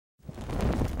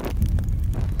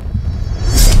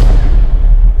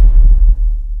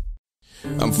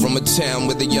I'm from a town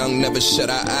where the young never shut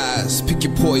our eyes. Pick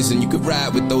your poison, you could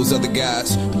ride with those other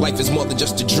guys. Life is more than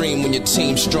just a dream when your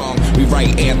team's strong. We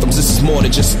write anthems, this is more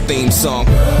than just a theme song.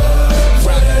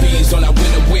 Rock bees on our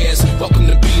winter wears. Welcome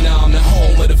to Phenom, the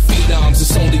home of the phenoms.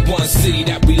 It's only one city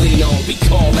that we lean on. We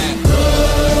call that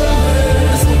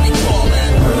that's what we call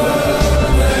that.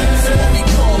 That's what we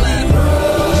call that.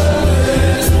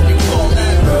 That's what we call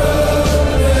that.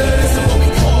 That's what we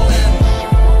call that.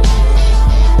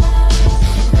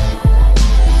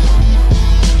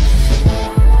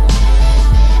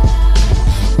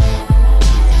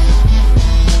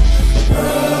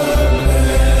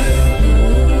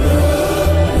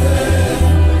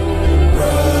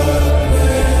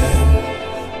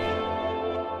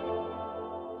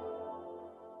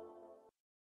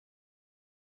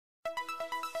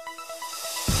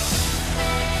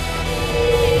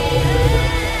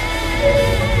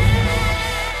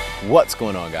 What's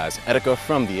going on, guys? Etika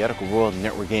from the Etika World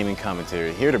Network Gaming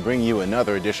Commentary, here to bring you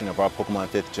another edition of our Pokemon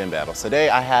 5th Gym Battles. Today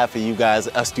I have for you guys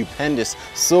a stupendous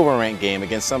silver rank game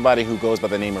against somebody who goes by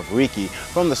the name of Riki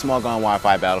from the smogon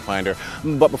Wi-Fi Battle Finder.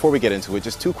 But before we get into it,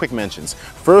 just two quick mentions.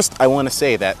 First, I want to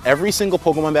say that every single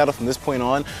Pokemon battle from this point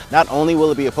on, not only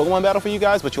will it be a Pokemon battle for you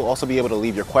guys, but you'll also be able to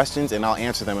leave your questions and I'll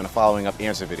answer them in a following up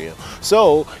answer video.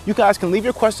 So you guys can leave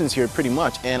your questions here pretty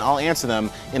much and I'll answer them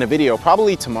in a video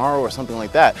probably tomorrow or something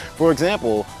like that. For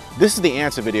example, this is the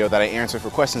answer video that I answered for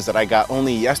questions that I got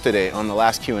only yesterday on the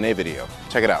last Q&A video.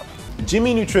 Check it out.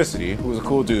 Jimmy Nutricity, who's a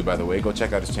cool dude by the way, go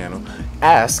check out his channel,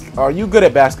 ask, are you good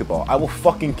at basketball? I will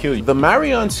fucking kill you. The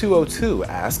Marion 202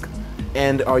 ask,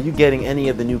 and are you getting any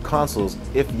of the new consoles?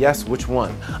 If yes, which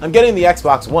one? I'm getting the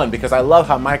Xbox One because I love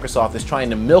how Microsoft is trying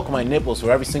to milk my nipples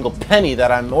for every single penny that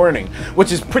I'm earning,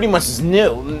 which is pretty much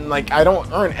nil. Like, I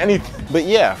don't earn anything. But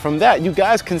yeah, from that, you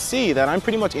guys can see that I'm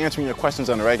pretty much answering your questions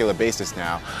on a regular basis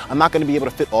now. I'm not going to be able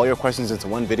to fit all your questions into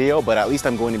one video, but at least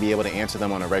I'm going to be able to answer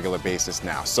them on a regular basis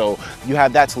now. So you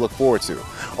have that to look forward to.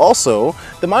 Also,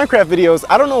 the Minecraft videos,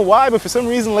 I don't know why, but for some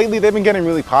reason lately they've been getting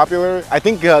really popular. I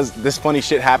think because this funny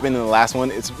shit happened in the last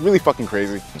one. It's really fucking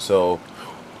crazy. So,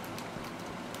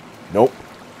 nope.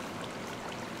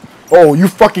 Oh, you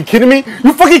fucking kidding me?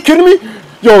 You fucking kidding me?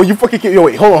 Yo, you fucking kidding? Yo,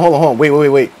 wait, hold on.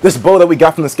 Wait. This bow that we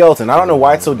got from the skeleton, I don't know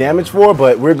why it's so damaged for,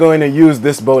 but we're going to use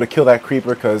this bow to kill that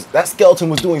creeper because that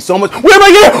skeleton was doing so much. Where am I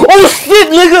getting? Oh shit,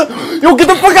 nigga! Yo, get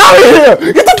the fuck out of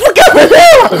here! Get the fuck out of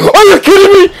here! Are you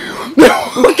kidding me?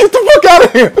 Yo, get the fuck out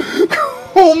of here!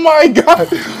 Oh my god!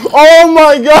 Oh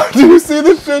my god! Do you see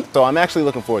this shit? So I'm actually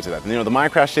looking forward to that. You know, the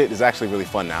Minecraft shit is actually really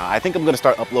fun now. I think I'm gonna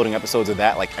start uploading episodes of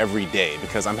that like every day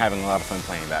because I'm having a lot of fun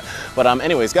playing that. But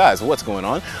anyways, guys, what's going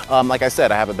on? Like I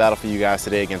said, I have a battle for you guys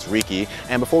today against Riki.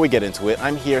 And before we get into it,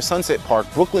 I'm here, Sunset Park,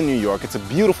 Brooklyn, New York. It's a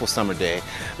beautiful summer day.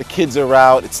 The kids are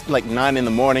out. It's like 9 in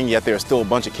the morning, yet there are still a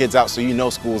bunch of kids out, so you know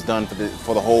school's done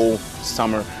for the whole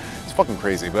summer. It's fucking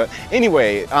crazy. But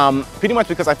anyway, pretty much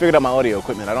because I figured out my audio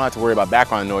equipment, I don't have to worry about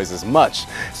background noise as much.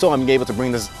 So I'm able to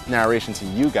bring this narration to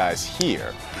you guys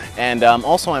here. And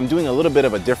also I'm doing a little bit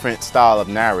of a different style of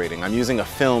narrating. I'm using a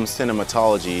film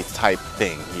cinematology type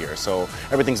thing here. So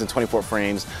everything's in 24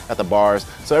 frames at the bars.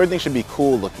 So everything should be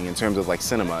cool looking in terms of like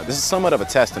cinema. This is somewhat of a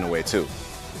test in a way too.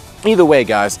 Either way,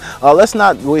 guys, let's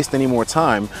not waste any more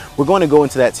time. We're going to go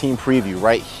into that team preview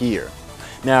right here.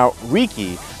 Now,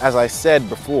 Riki, as I said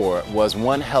before, was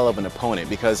one hell of an opponent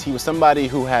because he was somebody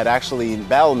who had actually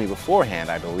battled me beforehand,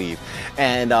 I believe.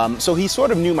 And so he sort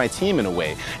of knew my team in a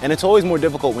way. And it's always more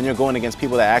difficult when you're going against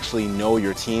people that actually know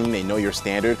your team, they know your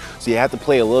standard. So you have to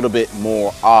play a little bit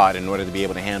more odd in order to be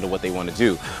able to handle what they want to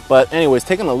do. But anyways,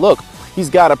 taking a look,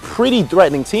 he's got a pretty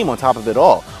threatening team on top of it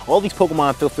all. All these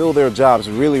Pokemon fulfill their jobs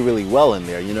really, really well in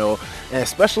there, you know. And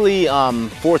especially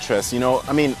Fortress, you know,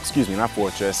 I mean, excuse me, not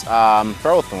Fortress,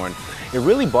 Ferrothorn. It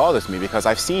really bothers me because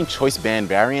I've seen choice band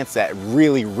variants that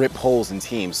really rip holes in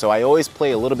teams. So I always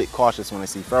play a little bit cautious when I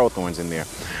see Ferrothorns in there.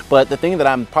 But the thing that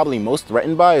I'm probably most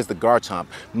threatened by is the Garchomp,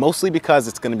 mostly because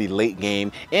it's going to be late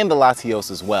game and the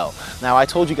Latios as well. Now, I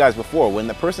told you guys before, when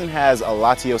the person has a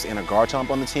Latios and a Garchomp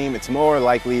on the team, it's more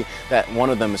likely that one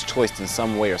of them is choiced in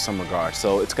some way or some regard.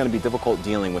 So it's going to be difficult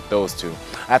dealing with those two.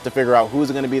 I have to figure out who's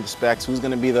going to be the specs, who's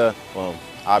going to be the, well,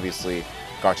 obviously,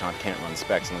 Garchomp can't run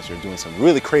specs unless you're doing some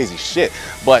really crazy shit,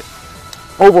 but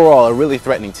overall, a really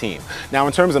threatening team. Now,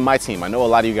 in terms of my team, I know a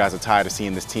lot of you guys are tired of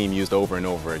seeing this team used over and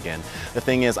over again. The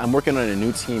thing is, I'm working on a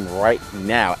new team right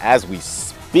now as we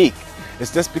speak.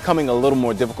 It's just becoming a little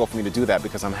more difficult for me to do that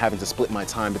because I'm having to split my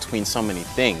time between so many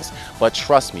things. But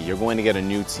trust me, you're going to get a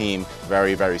new team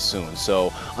very, very soon.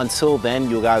 So until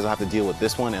then, you guys will have to deal with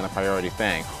this one and the Priority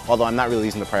Fang. Although I'm not really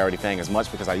using the Priority Fang as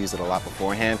much because I used it a lot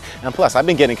beforehand. And plus, I've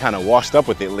been getting kind of washed up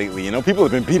with it lately. You know, people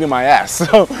have been beating my ass.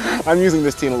 So I'm using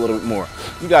this team a little bit more.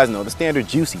 You guys know, the standard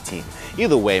juicy team.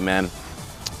 Either way, man,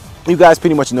 you guys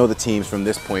pretty much know the teams from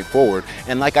this point forward.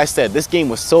 And like I said, this game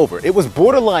was silver. It was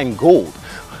borderline gold.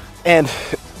 And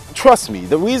trust me,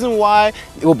 the reason why,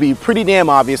 it will be pretty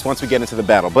damn obvious once we get into the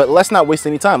battle. But let's not waste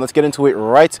any time. Let's get into it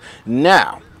right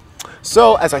now.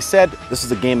 So, as I said, this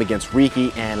is a game against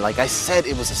Riki, and like I said,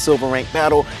 it was a silver rank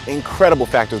battle. Incredible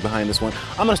factors behind this one.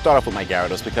 I'm going to start off with my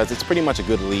Gyarados because it's pretty much a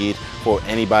good lead for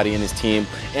anybody in his team,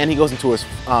 and he goes into his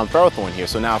Ferrothorn here.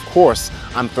 So now, of course,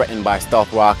 I'm threatened by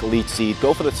Stealth Rock, Leech Seed,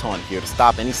 go for the Taunt here to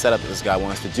stop any setup that this guy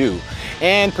wants to do,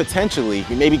 and potentially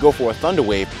maybe go for a Thunder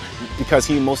Wave because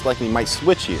he most likely might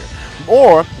switch here.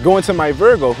 Or go into my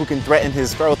Virgo, who can threaten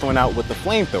his Ferrothorn out with the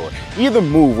Flamethrower. Either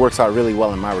move works out really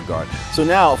well in my regard. So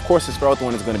now, of course, his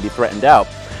Ferrothorn is going to be threatened out.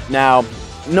 Now,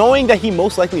 knowing that he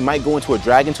most likely might go into a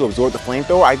Dragon to absorb the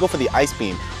Flamethrower, I go for the Ice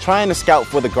Beam, trying to scout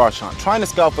for the Garchomp, trying to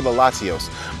scout for the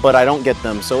Latios, but I don't get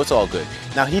them, so it's all good.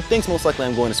 Now, he thinks most likely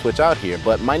I'm going to switch out here,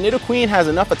 but my Nidoqueen has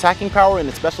enough attacking power in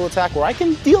its special attack where I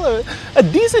can deal a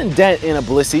decent dent in a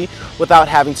Blissey without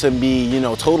having to be, you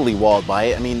know, totally walled by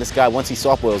it. I mean, this guy, once he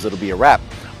soft boils, it'll be a wrap.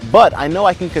 But I know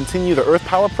I can continue the Earth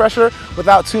Power pressure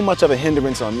without too much of a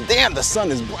hindrance on me. Damn, the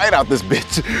sun is bright out this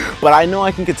bitch. But I know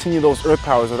I can continue those Earth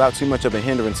Powers without too much of a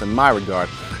hindrance in my regard.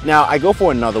 Now, I go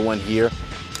for another one here.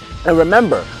 And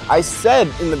remember, I said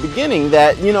in the beginning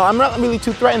that, you know, I'm not really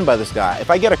too threatened by this guy.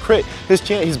 If I get a crit, his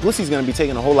Blissey's going to be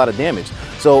taking a whole lot of damage.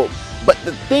 So, but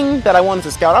the thing that I wanted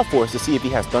to scout out for is to see if he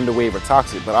has Thunder Wave or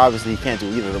Toxic, but obviously he can't do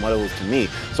either of those to me.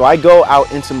 So I go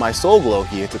out into my Soul Glow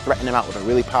here to threaten him out with a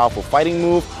really powerful fighting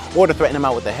move, or to threaten him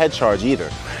out with a head charge either.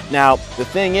 Now, the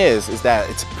thing is that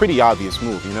it's a pretty obvious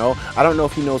move, you know? I don't know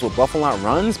if he knows what Buffalont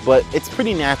runs, but it's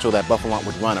pretty natural that Buffalont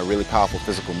would run a really powerful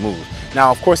physical move. Now,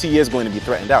 of course, he is going to be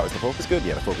threatened out. Is the focus good?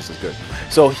 Yeah, the focus is good.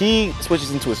 So he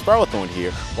switches into his Ferrothorn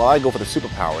here, while I go for the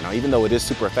Superpower. Now, even though it is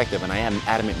super effective and I am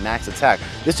Adamant Max Attack,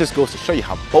 this just goes to show you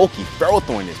how bulky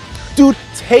Ferrothorn is. Dude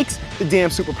takes the damn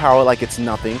Superpower like it's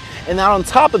nothing, and now on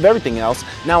top of everything else,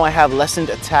 now I have lessened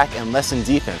attack and lessened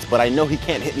defense, but I know he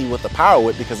can't hit me with the Power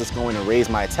Whip because it's going to raise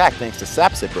my attack thanks to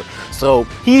Sap Sipper. So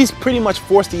he's pretty much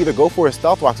forced to either go for his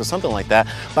Stealth Rocks or something like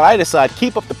that, but I decide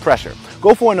keep up the pressure.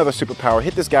 Go for another Superpower,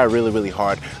 hit this guy really, really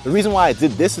hard. The reason why I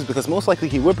did this is because most likely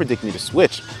he would predict me to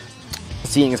switch,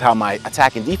 seeing as how my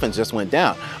attack and defense just went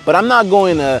down. But I'm not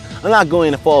going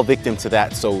to fall victim to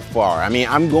that so far. I mean,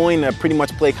 I'm going to pretty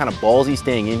much play kind of ballsy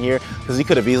staying in here because he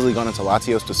could have easily gone into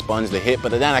Latios to sponge the hit,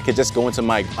 but then I could just go into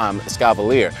my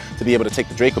Escavalier to be able to take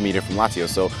the Draco Meter from Latios.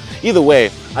 So either way,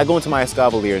 I go into my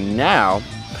Escavalier now.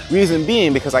 Reason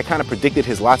being because I kind of predicted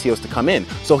his Latios to come in.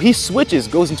 So he switches,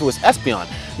 goes into his Espeon.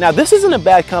 Now this isn't a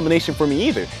bad combination for me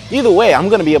either. Either way, I'm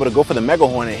going to be able to go for the Mega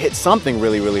Horn and hit something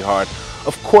really, really hard.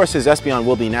 Of course, his Espeon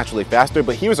will be naturally faster,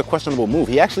 but here's a questionable move.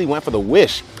 He actually went for the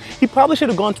Wish. He probably should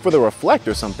have gone for the Reflect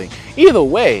or something. Either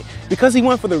way, because he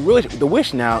went for the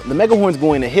Wish now, the Mega Horn's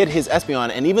going to hit his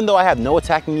Espeon, and even though I have no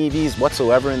attacking EVs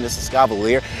whatsoever in this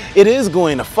Escavalier, it is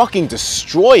going to fucking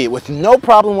destroy it with no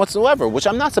problem whatsoever, which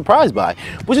I'm not surprised by,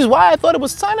 which is why I thought it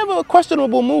was kind of a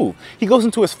questionable move. He goes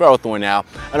into his Ferrothorn now,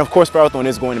 and of course Ferrothorn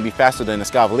is going to be faster than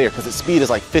Escavalier because its speed is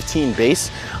like 15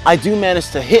 base. I do manage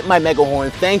to hit my Mega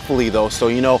Horn, thankfully though, so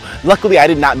you know, luckily I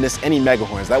did not miss any Mega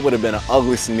Horns. That would have been an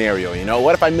ugly scenario, you know?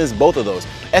 What if I missed both of those?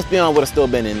 Espeon would have still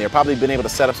been in there, probably been able to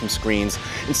set up some screens.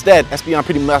 Instead, Espeon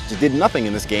pretty much did nothing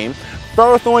in this game.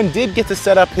 Ferrothorn did get to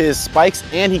set up his Spikes,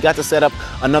 and he got to set up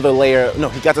another layer. No,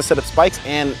 he got to set up Spikes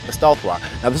and the Stealth Rock.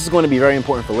 Now this is going to be very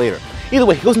important for later. Either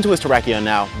way, he goes into his Terrakion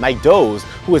now. My Doze,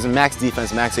 who is max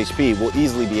defense, max HP, will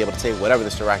easily be able to take whatever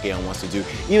this Terrakion wants to do,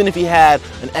 even if he had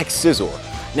an X-Scizor.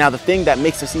 Now the thing that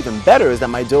makes this even better is that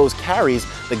my Doze carries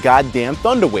the goddamn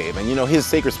Thunder Wave, and you know, his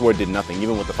Sacred Sword did nothing,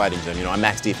 even with the Fighting Gem. You know, I'm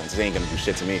max defense, it ain't gonna do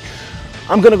shit to me.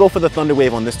 I'm gonna go for the Thunder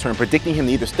Wave on this turn, predicting him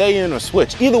to either stay in or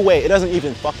switch. Either way, it doesn't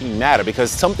even fucking matter because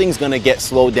something's gonna get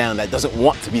slowed down that doesn't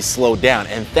want to be slowed down,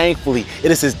 and thankfully, it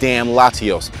is his damn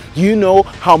Latios. You know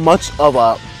how much of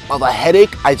a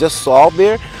headache I just solved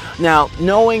there? Now,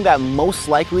 knowing that most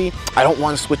likely I don't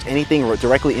want to switch anything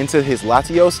directly into his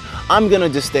Latios, I'm going to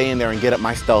just stay in there and get up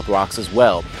my Stealth Rocks as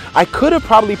well. I could have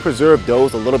probably preserved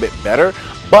those a little bit better,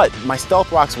 but my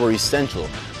Stealth Rocks were essential.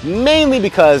 Mainly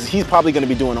because he's probably going to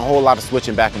be doing a whole lot of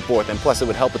switching back and forth, and plus it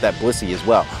would help with that Blissey as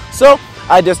well. So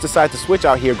I just decided to switch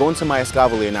out here, go into my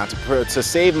Escavalier now to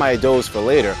save my Doze for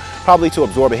later. probably to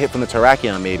absorb a hit from the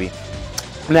Terrakion maybe.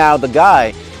 Now the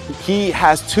guy, he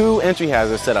has two entry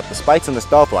hazards set up, the spikes and the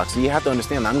stealth rock, so you have to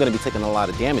understand that I'm going to be taking a lot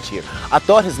of damage here. I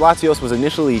thought his Latios was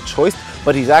initially choiced,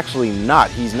 but he's actually not.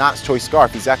 He's not choice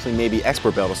Scarf, he's actually maybe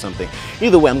expert belt or something.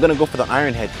 Either way, I'm going to go for the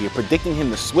Iron Head here, predicting him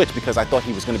to switch because I thought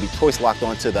he was going to be choice locked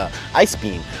onto the Ice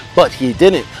Beam, but he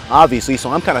didn't, obviously, so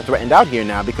I'm kind of threatened out here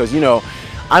now because, you know,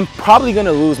 I'm probably going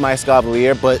to lose my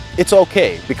Escavalier, but it's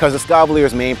okay because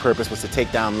Escavalier's main purpose was to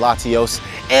take down Latios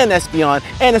and Espeon,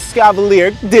 and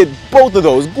Escavalier did both of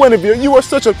those. Guinevere, you are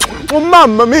such a, oh,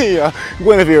 mamma mia!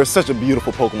 Guinevere is such a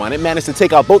beautiful Pokemon. It managed to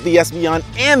take out both the Espeon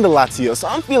and the Latios, so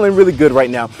I'm feeling really good right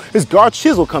now. His Guard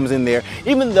Chisel comes in there.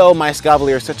 Even though my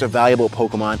Escavalier is such a valuable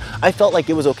Pokemon, I felt like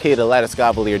it was okay to let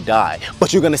Escavalier die.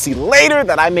 But you're going to see later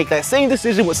that I make that same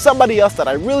decision with somebody else that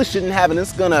I really shouldn't have, and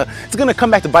it's gonna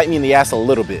come back to bite me in the ass a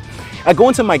little bit. I go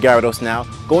into my Gyarados now,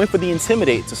 going for the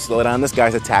Intimidate to slow down this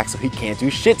guy's attack so he can't do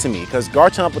shit to me, because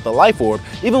Garchomp with the Life Orb,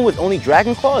 even with only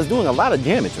Dragon Claw, is doing a lot of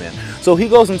damage, man. So he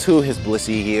goes into his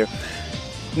Blissey here.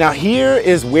 Now here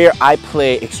is where I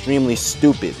play extremely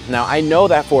stupid. Now I know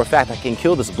that for a fact I can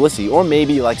kill this Blissey, or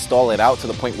maybe like stall it out to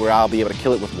the point where I'll be able to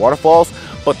kill it with Waterfalls,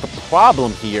 but the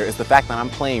problem here is the fact that I'm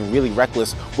playing really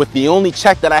reckless with the only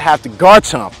check that I have to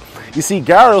Garchomp. You see,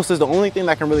 Gyarados is the only thing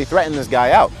that can really threaten this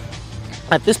guy out.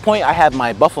 At this point, I have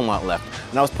my Buffalont left,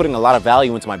 and I was putting a lot of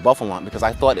value into my Buffalont because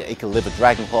I thought it could live a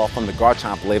Dragon Claw from the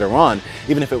Garchomp later on,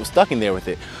 even if it was stuck in there with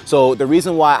it. So the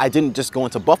reason why I didn't just go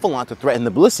into Buffalont to threaten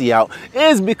the Blissey out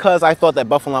is because I thought that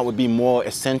Buffalont would be more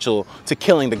essential to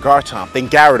killing the Garchomp than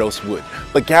Gyarados would.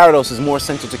 But Gyarados is more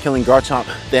essential to killing Garchomp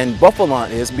than Buffalont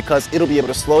is because it'll be able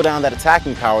to slow down that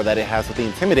attacking power that it has with the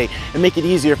Intimidate and make it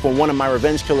easier for one of my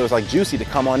revenge killers like Juicy to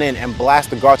come on in and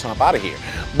blast the Garchomp out of here.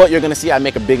 But you're going to see I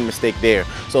make a big mistake there.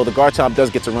 So the Garchomp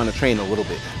does get to run the train a little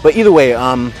bit. But either way,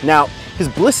 now his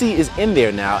Blissey is in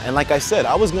there now, and like I said,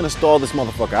 I was going to stall this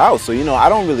motherfucker out, so you know, I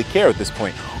don't really care at this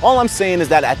point. All I'm saying is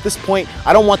that at this point,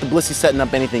 I don't want the Blissey setting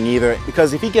up anything either,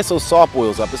 because if he gets those soft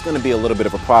boils up, it's going to be a little bit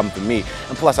of a problem for me.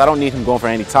 And plus, I don't need him going for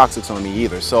any toxics on me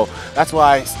either. So that's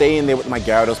why I stay in there with my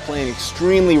Gyarados, playing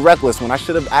extremely reckless when I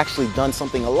should have actually done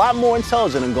something a lot more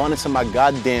intelligent and gone into my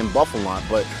goddamn Buffalont.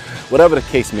 But whatever the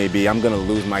case may be, I'm going to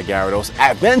lose my Gyarados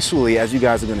eventually, as you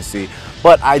guys are going to see.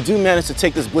 But I do manage to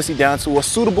take this Blissey down to a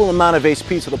suitable amount of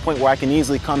HP to the point where I can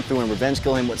easily come through and revenge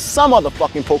kill him with some other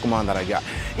fucking Pokemon that I got.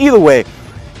 Either way,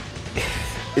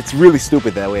 it's really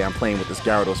stupid that way I'm playing with this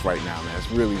Gyarados right now, man. It's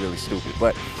really, really stupid.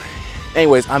 But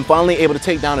anyways, I'm finally able to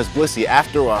take down his Blissey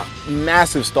after a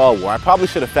massive Star War. I probably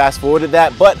should have fast forwarded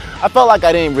that, but I felt like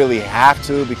I didn't really have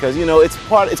to because, you know, it's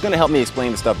going to help me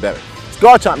explain the stuff better.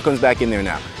 Garchomp comes back in there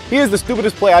now. Here's the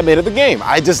stupidest play I made of the game.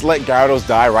 I just let Gyarados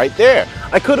die right there.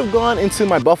 I could have gone into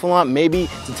my Buffalont maybe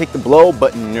to take the blow,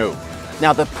 but no.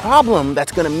 Now the problem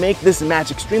that's going to make this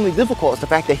match extremely difficult is the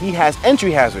fact that he has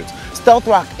entry hazards, Stealth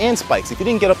Rock and Spikes. If he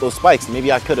didn't get up those Spikes, maybe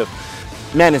I could have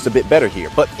managed a bit better here.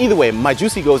 But either way, my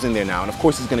Juicy goes in there now, and of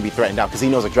course he's going to be threatened out because he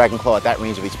knows a Dragon Claw at that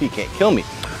range of HP can't kill me.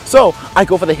 So I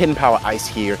go for the Hidden Power Ice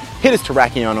here, hit his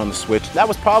Terrakion on the switch. That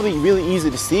was probably really easy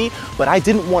to see, but I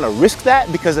didn't want to risk that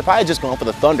because if I had just gone for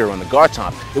the Thunder on the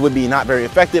Garchomp, it would be not very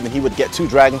effective and he would get 2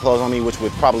 Dragon Claws on me, which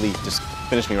would probably just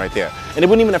finish me right there. And it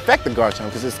wouldn't even affect the Garchomp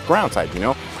because it's ground type, you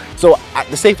know? So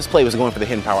the safest play was going for the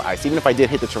Hidden Power Ice, even if I did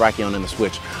hit the Terrakion in the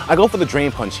switch. I go for the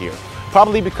Drain Punch here,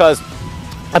 probably because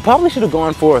I probably should have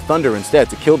gone for a Thunder instead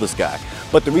to kill this guy.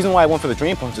 But the reason why I went for the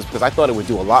Drain Punch is because I thought it would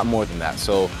do a lot more than that.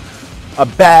 So a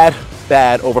bad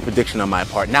over prediction on my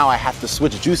part. Now I have to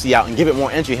switch Juicy out and give it more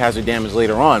entry hazard damage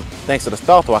later on, thanks to the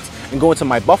Stealth Rocks, and go into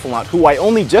my Buffalont, who I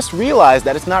only just realized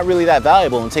that it's not really that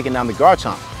valuable in taking down the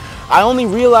Garchomp. I only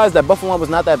realized that Buffalont was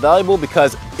not that valuable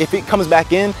because if it comes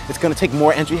back in, it's going to take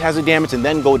more entry hazard damage and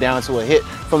then go down to a hit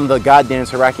from the goddamn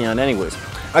Terrakion anyways.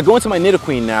 I go into my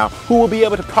Nidoqueen now, who will be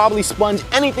able to probably sponge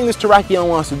anything this Terrakion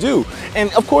wants to do.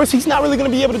 And of course, he's not really going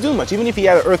to be able to do much. Even if he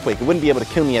had an Earthquake, it wouldn't be able to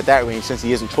kill me at that range since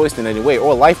he isn't choiced in any way,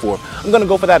 or Life Orb. I'm going to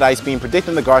go for that Ice Beam,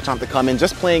 predicting the Garchomp to come in,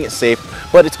 just playing it safe,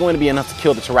 but it's going to be enough to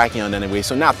kill the Terrakion anyway.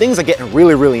 So now things are getting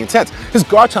really, really intense. His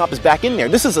Garchomp is back in there.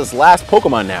 This is his last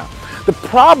Pokemon now. The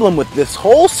problem with this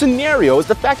whole scenario is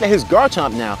the fact that his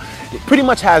Garchomp now pretty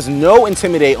much has no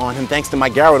Intimidate on him thanks to my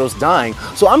Gyarados dying.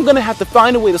 So I'm going to have to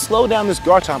find a way to slow down this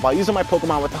Garchomp by using my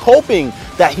Pokemon with hoping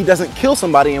that he doesn't kill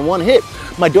somebody in one hit.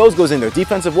 My Doze goes in there,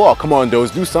 defensive wall. Come on, Doze,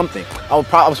 do something. I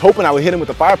was hoping I would hit him with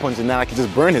a Fire Punch and then I could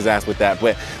just burn his ass with that,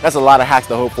 but that's a lot of hacks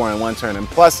to hope for in one turn. And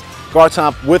plus,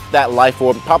 Garchomp with that Life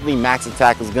Orb, probably max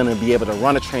attack, is going to be able to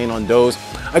run a train on Doze.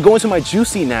 I go into my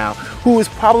Juicy now, who is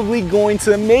probably going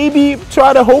to maybe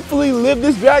try to hopefully live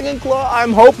this Dragon Claw.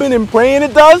 I'm hoping and praying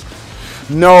it does.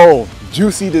 No,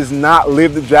 Juicy does not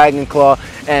live the Dragon Claw.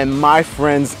 And my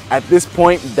friends, at this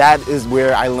point, that is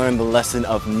where I learned the lesson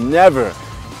of never,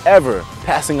 ever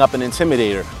passing up an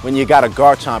Intimidator when you got a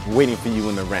Garchomp waiting for you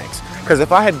in the ranks. Because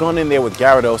if I had gone in there with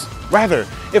Gyarados, rather,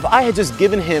 if I had just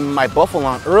given him my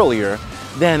Buffalon earlier,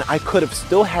 then I could have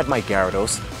still had my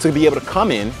Gyarados to be able to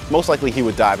come in. Most likely he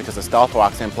would die because of Stealth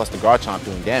Rocks and plus the Garchomp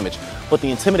doing damage. But the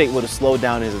Intimidate would have slowed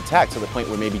down his attack to the point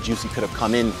where maybe Juicy could have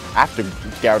come in after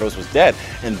Gyarados was dead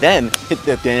and then hit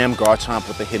the damn Garchomp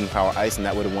with the Hidden Power Ice, and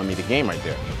that would have won me the game right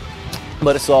there.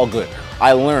 But it's all good.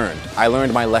 I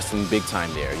learned my lesson big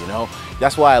time there, you know?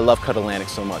 That's why I love Cudalantic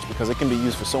so much, because it can be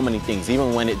used for so many things.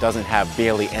 Even when it doesn't have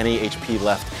barely any HP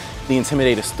left, the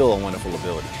Intimidate is still a wonderful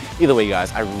ability. Either way,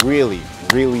 guys, I really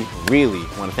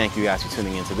want to thank you guys for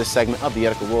tuning into this segment of the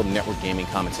Etika World Network Gaming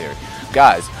Commentary.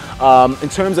 Guys, in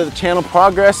terms of the channel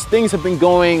progress, things have been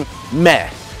going meh.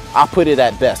 I'll put it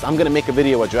at best. I'm going to make a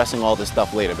video addressing all this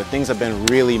stuff later, but things have been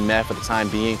really meh for the time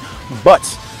being. But,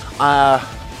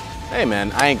 hey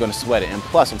man, I ain't gonna sweat it. And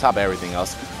plus, on top of everything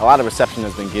else, a lot of reception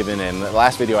has been given, and the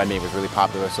last video I made was really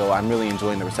popular, so I'm really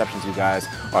enjoying the receptions you guys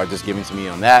are just giving to me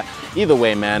on that. Either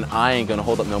way, man, I ain't gonna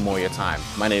hold up no more of your time.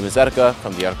 My name is Etika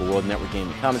from the Etika World Network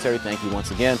Gaming Commentary. Thank you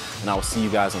once again, and I will see you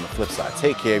guys on the flip side.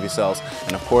 Take care of yourselves,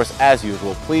 and of course, as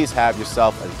usual, please have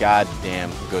yourself a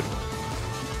goddamn good one.